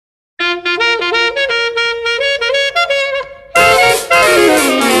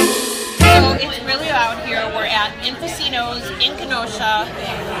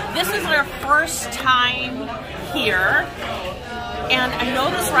first time here, and I know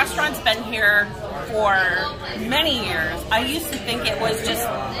this restaurant's been here for many years. I used to think it was just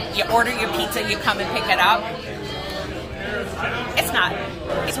you order your pizza, you come and pick it up. It's not.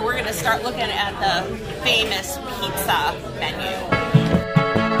 So we're gonna start looking at the famous pizza menu.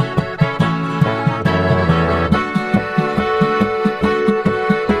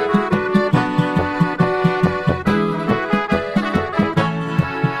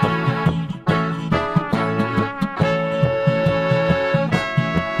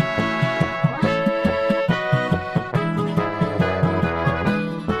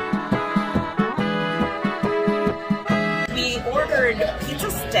 Pizza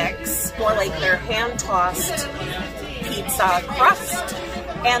sticks, or like their hand-tossed pizza crust,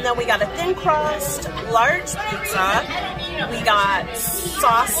 and then we got a thin crust, large pizza. We got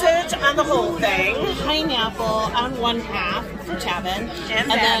sausage on the whole thing, pineapple on one half for Tavin,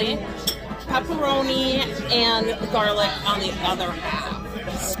 and then pepperoni and garlic on the other half.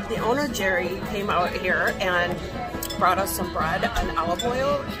 The owner Jerry came out here and brought us some bread and olive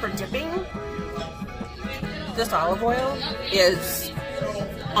oil for dipping. This olive oil is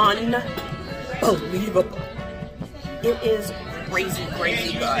unbelievable. It is crazy,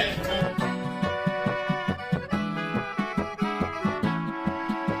 crazy good.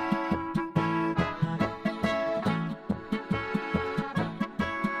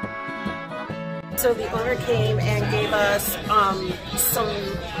 So the owner came and gave us some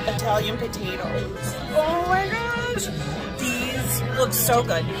Italian potatoes. Oh my gosh! These look so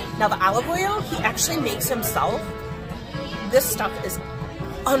good. Now the olive oil, he actually makes himself. This stuff is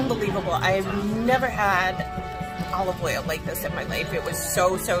unbelievable. I've never had olive oil like this in my life. It was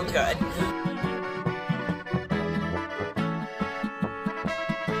so, so good.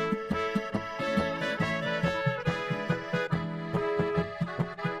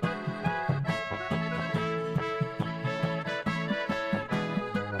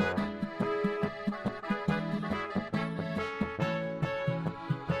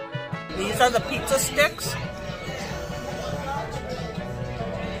 These are the pizza sticks.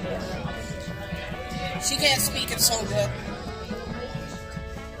 She can't speak, it's so good.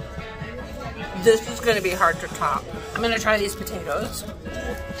 This is going to be hard to top. I'm going to try these potatoes.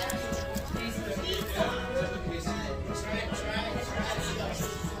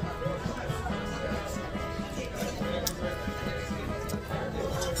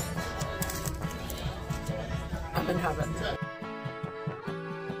 I'm in heaven.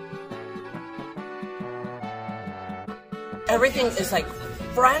 Everything is like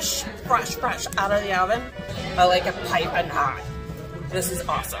fresh out of the oven. I like it piping hot. This is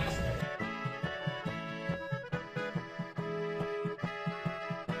awesome.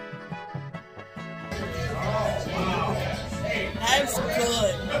 That's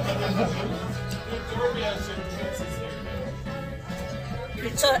good.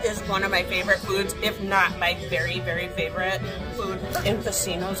 Pizza is one of my favorite foods, if not my very, very favorite food.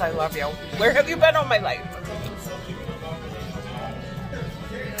 Infocinos, I love you. Where have you been all my life?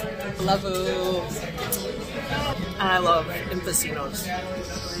 Love you. I love Infocinos.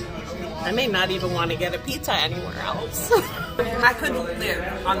 I may not even want to get a pizza anywhere else. I couldn't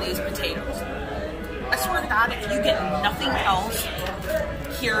live on these potatoes. I swear to God, if you get nothing else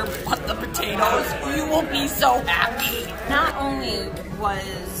here but the potatoes, you will be so happy. Not only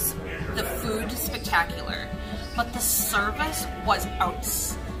was the food spectacular, but the service was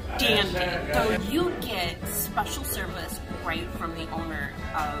outstanding. So you get special service right from the owner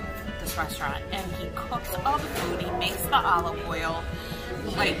of this restaurant, and he cooks all the food, he makes the olive oil,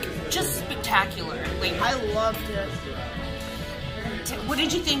 like, just spectacular. Like, I loved it. What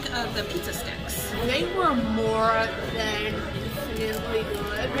did you think of the pizza sticks? They were more than infinitely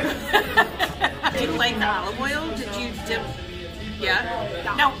good. Did you like the olive oil? Did you dip? Yeah?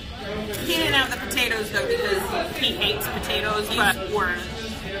 No. He didn't have the potatoes though because he hates potatoes, but were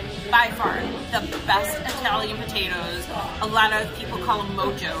by far the best Italian potatoes. A lot of people call them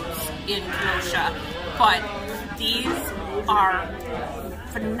mojos in Kenosha, but these are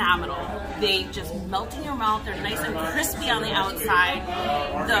phenomenal. They just melt in your mouth. They're nice and crispy on the outside.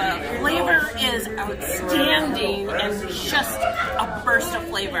 The flavor is outstanding and just a burst of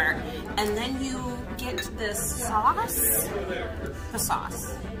flavor. And then you get this sauce. The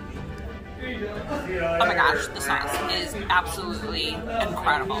sauce. Oh my gosh, the sauce is absolutely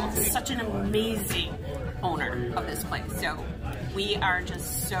incredible. Such an amazing owner of this place. So we are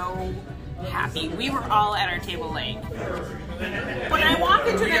just so happy. We were all at our table late. When I walk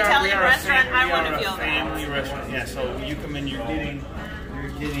into an Italian restaurant, I want to feel that. Family restaurant, yeah. So you come in, you're getting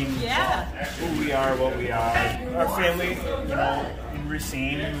yeah, who we are, what we are. Our family, you know, in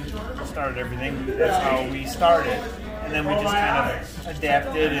Racine started everything. That's how we started, and then we just kind of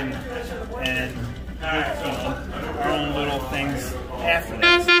adapted and our own little things after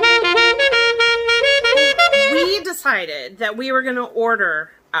that. We decided that we were going to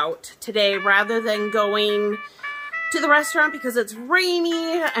order out today rather than going to the restaurant because it's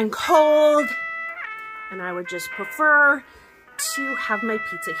rainy and cold, and I would just prefer to have my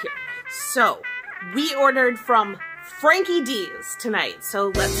pizza here. So we ordered from Frankie D's tonight,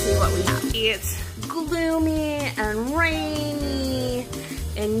 so let's see what we have. It's gloomy and rainy,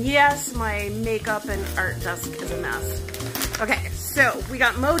 and yes, my makeup and art desk is a mess. Okay, so we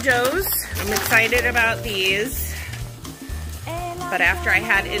got Mojo's. I'm excited about these, but after I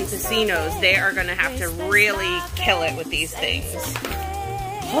had Infacino's, they are gonna have to really kill it with these things.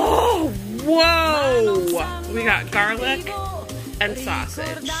 Oh, whoa! We got garlic and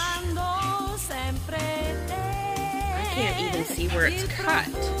sausage. I can't even see where it's cut.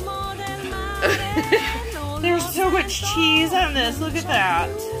 There's so much cheese on this, look at that.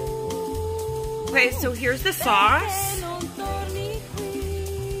 Okay, so here's the sauce. I'm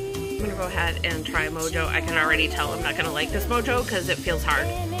gonna go ahead and try Mojo. I can already tell I'm not gonna like this Mojo because it feels hard.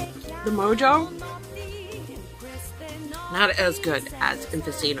 The Mojo, not as good as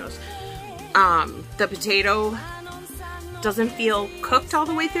Infacino's. The potato doesn't feel cooked all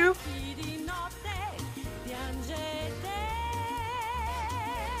the way through.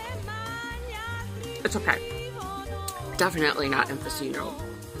 It's okay. Definitely not Infacino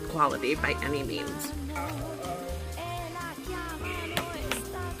quality by any means.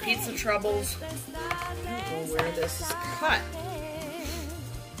 Pizza troubles. I don't know where this is cut.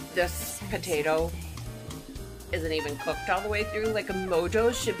 This potato isn't even cooked all the way through. Like a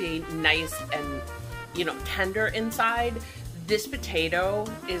Mojo should be nice and, you know, tender inside. This potato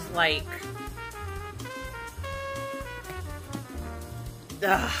is like,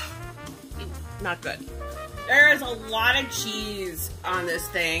 ugh, not good. There is a lot of cheese on this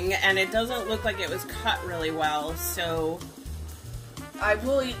thing, and it doesn't look like it was cut really well, so I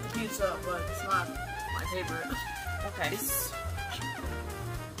will eat the pizza, but it's not my favorite. okay.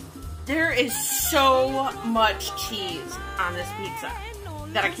 There is so much cheese on this pizza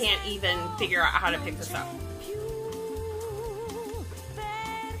that I can't even figure out how to pick this up.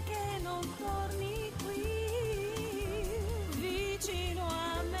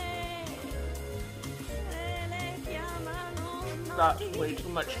 That's way too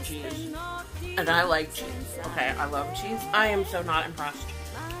much cheese. And I like cheese. Okay, I love cheese. I am so not impressed.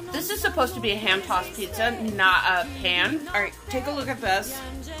 This is supposed to be a hand-tossed pizza, not a pan. Alright, take a look at this.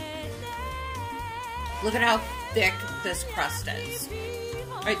 Look at how thick this crust is.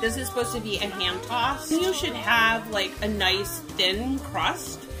 Alright, this is supposed to be a hand toss. You should have like a nice thin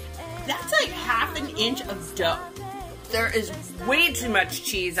crust. That's like half an inch of dough. There is way too much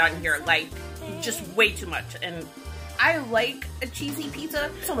cheese on here, like just way too much. And I like a cheesy pizza.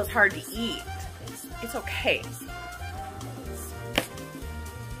 It's almost hard to eat. It's okay.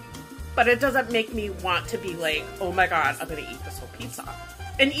 But it doesn't make me want to be like, oh my god, I'm gonna eat this whole pizza.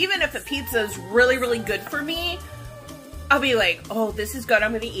 And even if a pizza is really, really good for me, I'll be like, oh, this is good,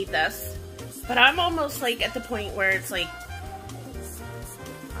 I'm gonna eat this. But I'm almost like at the point where it's like,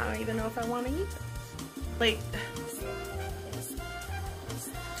 I don't even know if I want to eat this. Like,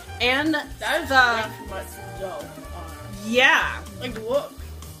 and there's Too much dough. yeah. Like, look.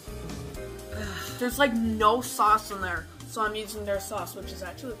 There's like no sauce in there, so I'm using their sauce, which is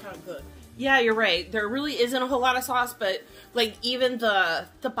actually kind of good. Yeah, you're right. There really isn't a whole lot of sauce, but like even the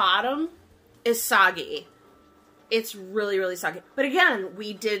bottom is soggy. It's really, really soggy. But again,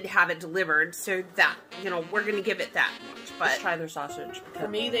 we did have it delivered, so that, you know, we're gonna give it that much. But let's try their sausage. For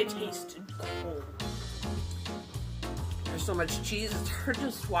me, they taste cold. There's so much cheese, it's hard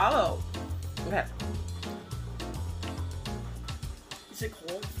to swallow. Okay. Is it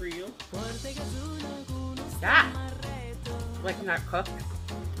cold for you? Yeah. Like not cooked.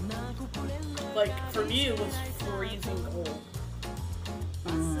 Like, for me, it was freezing cold.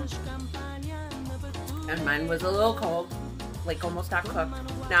 And mine was a little cold. Like almost not cooked.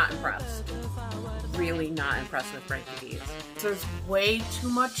 Not impressed. Really not impressed with Frankie D's. There's way too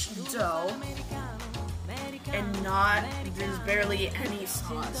much dough. And there's barely any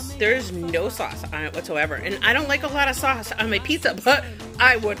sauce. There's no sauce on it whatsoever. And I don't like a lot of sauce on my pizza, but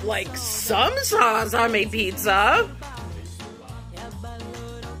I would like some sauce on my pizza.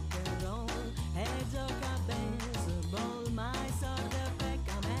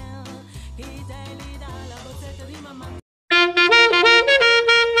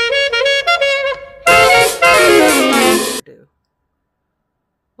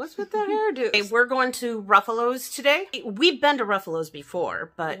 What's with the hairdo. Okay, we're going to Ruffalo's today. We've been to Ruffalo's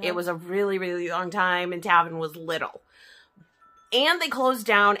before, but it was a really, really long time and Tavin was little. And they closed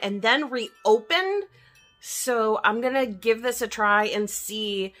down and then reopened. So I'm going to give this a try and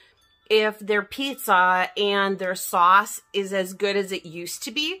see if their pizza and their sauce is as good as it used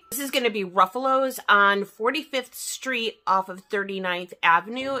to be. This is going to be Ruffalo's on 45th Street off of 39th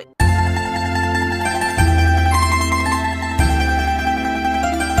Avenue.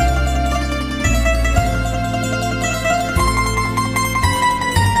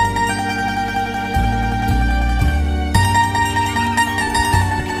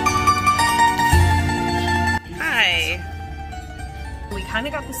 Kind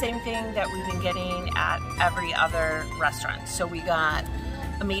of got the same thing that we've been getting at every other restaurant. So we got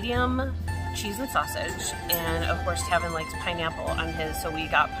a medium cheese and sausage, and of course Tavin likes pineapple on his, so we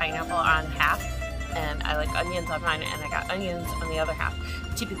got pineapple on half, and I like onions on mine, and I got onions on the other half.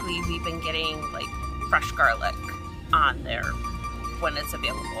 Typically we've been getting like fresh garlic on there when it's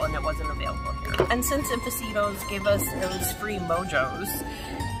available, and it wasn't available here. And since Infocitos gave us those free mojos,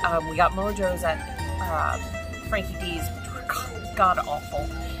 we got mojos at Frankie D's, god awful,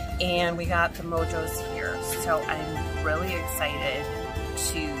 and we got the mojos here, so I'm really excited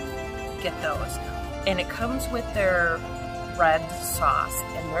to get those. And it comes with their red sauce,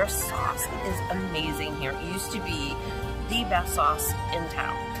 and their sauce is amazing here. It used to be the best sauce in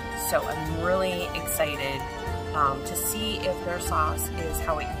town, so I'm really excited to see if their sauce is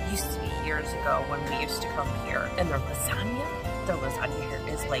how it used to be years ago when we used to come here. And their lasagna here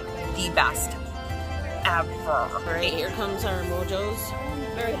is like the best ever. All right, here comes our mojos.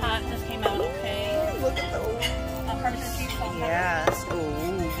 Very hot, just came out okay. Look at those. Parmesan cheese sauce. Yes.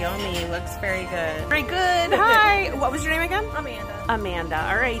 Ooh, yummy. Looks very good. Very good. Hi. What was your name again? Amanda. Amanda.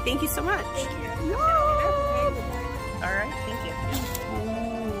 All right. Thank you so much. Thank you. All right. Thank you.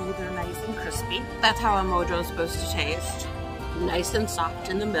 Ooh, they're nice and crispy. That's how a mojo is supposed to taste. Nice and soft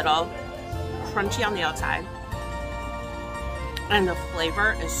in the middle, crunchy on the outside, and the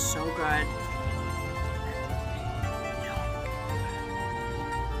flavor is so good.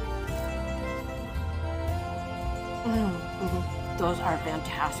 Those are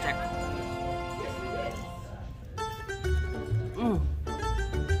fantastic.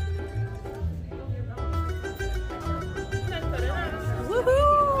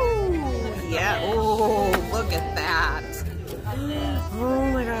 Woohoo! Yeah. Oh, look at that.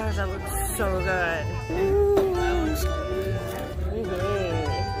 Oh my gosh, that looks so good.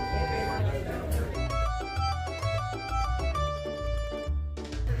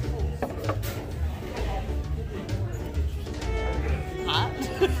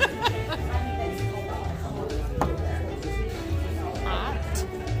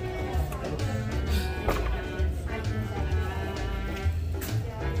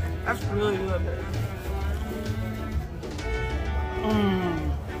 That's really good.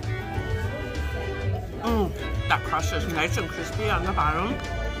 That crust is nice and crispy on the bottom.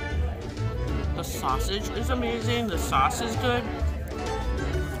 The sausage is amazing. The sauce is good.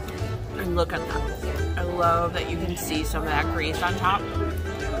 And look at that. I love that you can see some of that grease on top.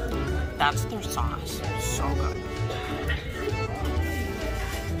 That's their sauce. So good.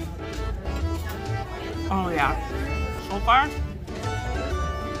 Oh yeah. So far,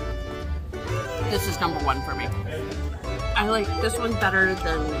 this is number one for me. I like this one better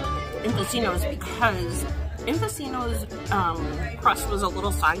than Infocitos because Infocitos' crust was a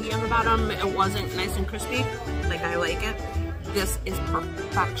little soggy on the bottom. It wasn't nice and crispy like I like it. This is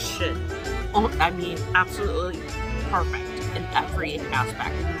perfection. Oh, I mean, absolutely perfect in every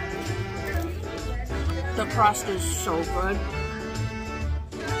aspect. The crust is so good.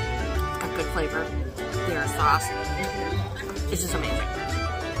 A good flavor. Their sauce is just amazing.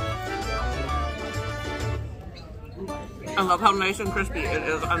 I love how nice and crispy it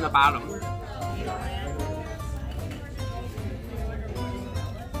is on the bottom.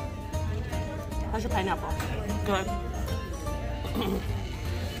 How's your pineapple? Good. I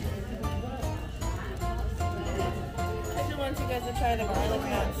just want you guys to try the garlic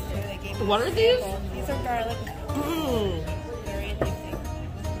nuts too. What are these? These are garlic nuts. Very interesting.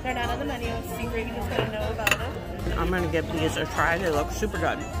 They're not on the menu. Secret, you just gotta know about them. I'm gonna give these a try. They look super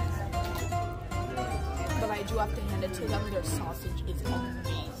good. But I do have to hand it to them. Their sausage is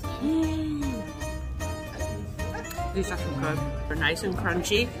amazing. These are so good. They're nice and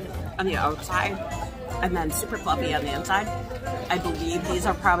crunchy on the outside and then super fluffy on the inside. I believe these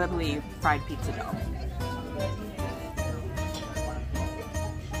are probably fried pizza dough.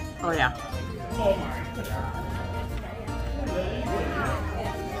 Oh yeah.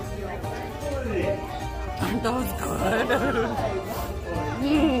 Aren't those good?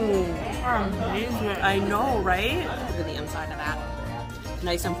 are amazing. I know, right? Look at the inside of that.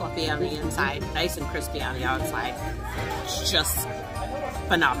 Nice and fluffy on the inside, nice and crispy on the outside. It's just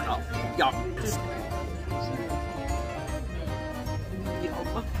phenomenal. Yum.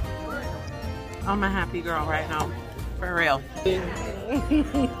 I'm a happy girl right now. For real.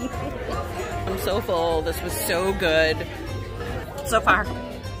 I'm so full. This was so good. So far,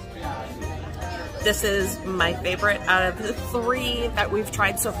 this is my favorite out of the 3 that we've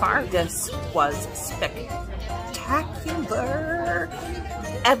tried so far. This was spectacular.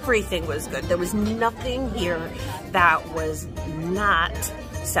 Everything was good. There was nothing here that was not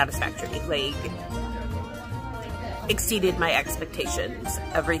satisfactory. Like, exceeded my expectations.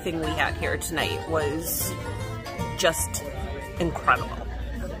 Everything we had here tonight was just incredible.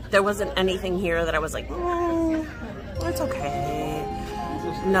 There wasn't anything here that I was like, it's okay.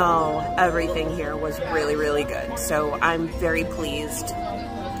 No, everything here was really, really good. So I'm very pleased.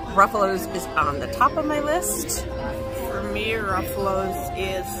 Ruffalo's is on the top of my list. For me, Ruffalo's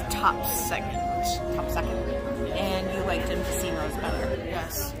is top second. Top second. And you liked Infocino's better?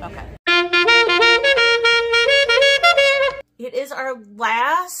 Yes. Okay. It is our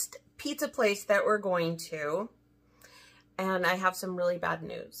last pizza place that we're going to. And I have some really bad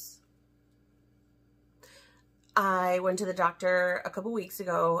news. I went to the doctor a couple weeks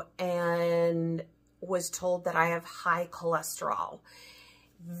ago and was told that I have high cholesterol.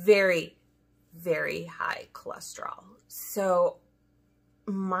 Very, very high cholesterol. So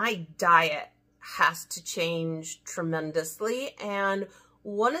my diet has to change tremendously. And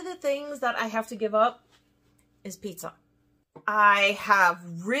one of the things that I have to give up is pizza. I have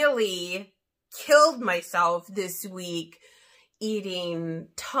really killed myself this week eating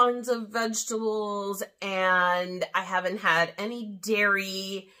tons of vegetables, and I haven't had any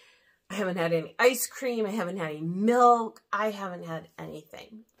dairy. I haven't had any ice cream. I haven't had any milk. I haven't had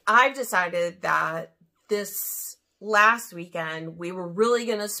anything. I've decided that this last weekend we were really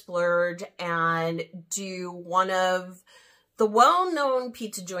going to splurge and do one of the well-known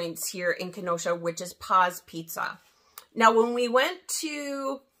pizza joints here in Kenosha, which is Pa's Pizza. Now, when we went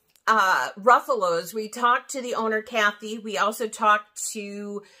to Ruffalo's, we talked to the owner, Kathy. We also talked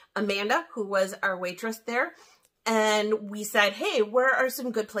to Amanda, who was our waitress there. And we said, hey, where are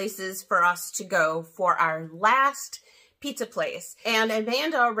some good places for us to go for our last pizza place? And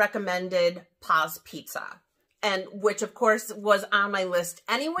Amanda recommended Pa's Pizza, and which of course was on my list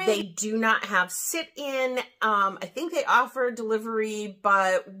anyway. They do not have sit-in. I think they offer delivery,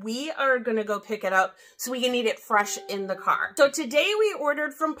 but we are gonna go pick it up so we can eat it fresh in the car. So today we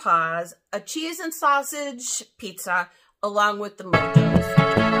ordered from Pa's a cheese and sausage pizza along with the mojos.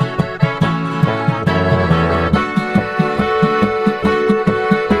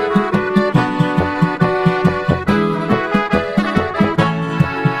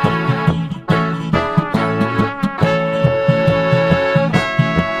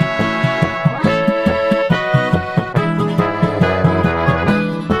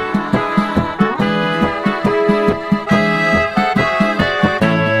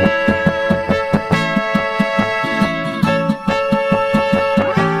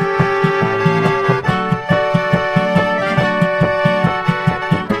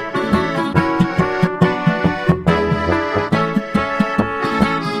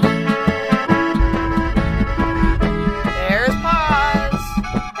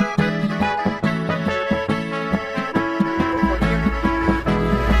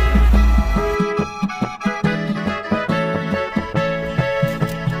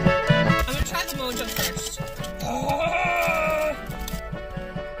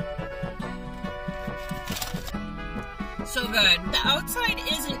 So good. The outside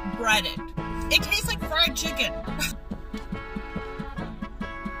isn't breaded. It tastes like fried chicken.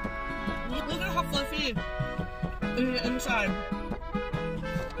 Look at how fluffy the inside.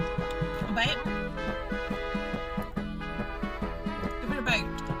 A bite? Give it a bite.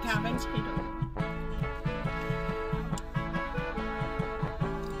 Tavin,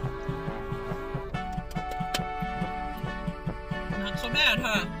 not so bad,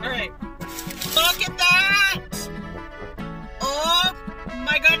 huh? Alright. Look at that! Oh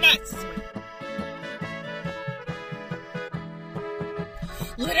my goodness!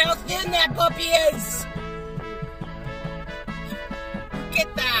 Look how thin that puppy is! Look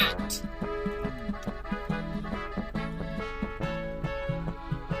at that!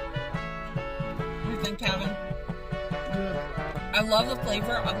 What do you think, Tavin? I love the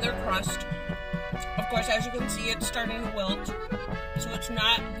flavor of their crust. Of course, as you can see, it's starting to wilt, so it's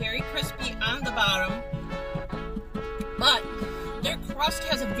not very crispy on the bottom. But their crust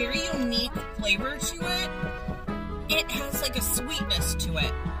has a very unique flavor to it. It has like a sweetness to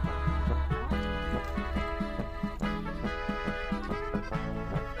it.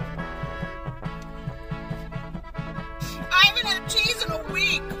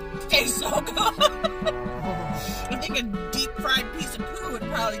 so good. I think a deep fried piece of poo would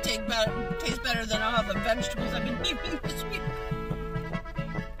probably taste better than all the vegetables I've been eating this week.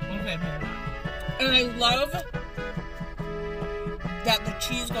 Okay. And I love that the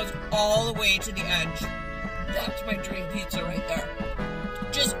cheese goes all the way to the edge. That's my dream pizza right there.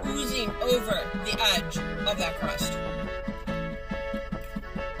 Just oozing over the edge of that crust.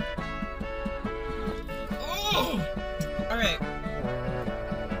 Oh! All right.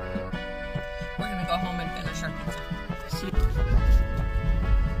 We're gonna go home and finish our pizza.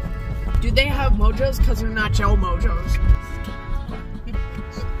 Do they have mojos? Because they're not gel mojos.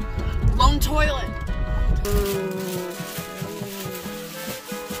 Lone toilet.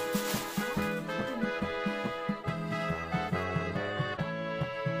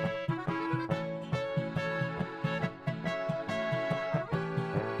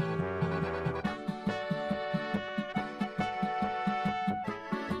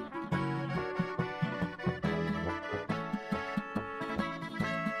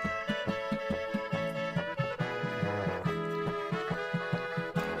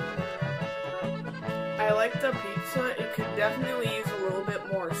 I like the pizza. It could definitely use a little bit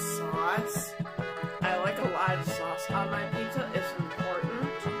more sauce. I like a lot of sauce on my pizza. It's important.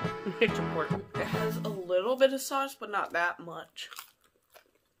 It's important. It has a little bit of sauce, but not that much.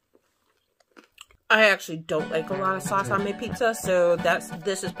 I actually don't like a lot of sauce on my pizza, so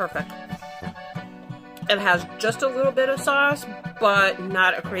this is perfect. It has just a little bit of sauce, but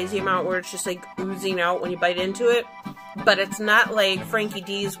not a crazy amount where it's just like oozing out when you bite into it. But it's not like Frankie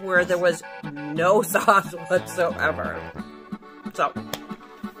D's where there was no sauce whatsoever. So,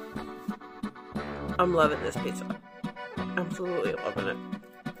 I'm loving this pizza. Absolutely loving it.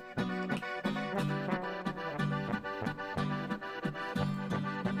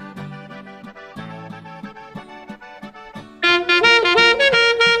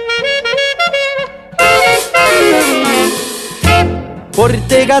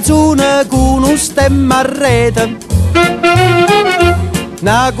 Porte cazzone con un stemma a rete,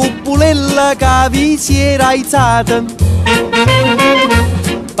 una cupolella che vi si era alzata,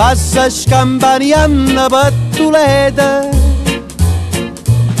 passa scampanianna pattuleta,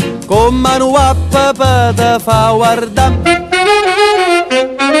 con mano a papà te fa guardare.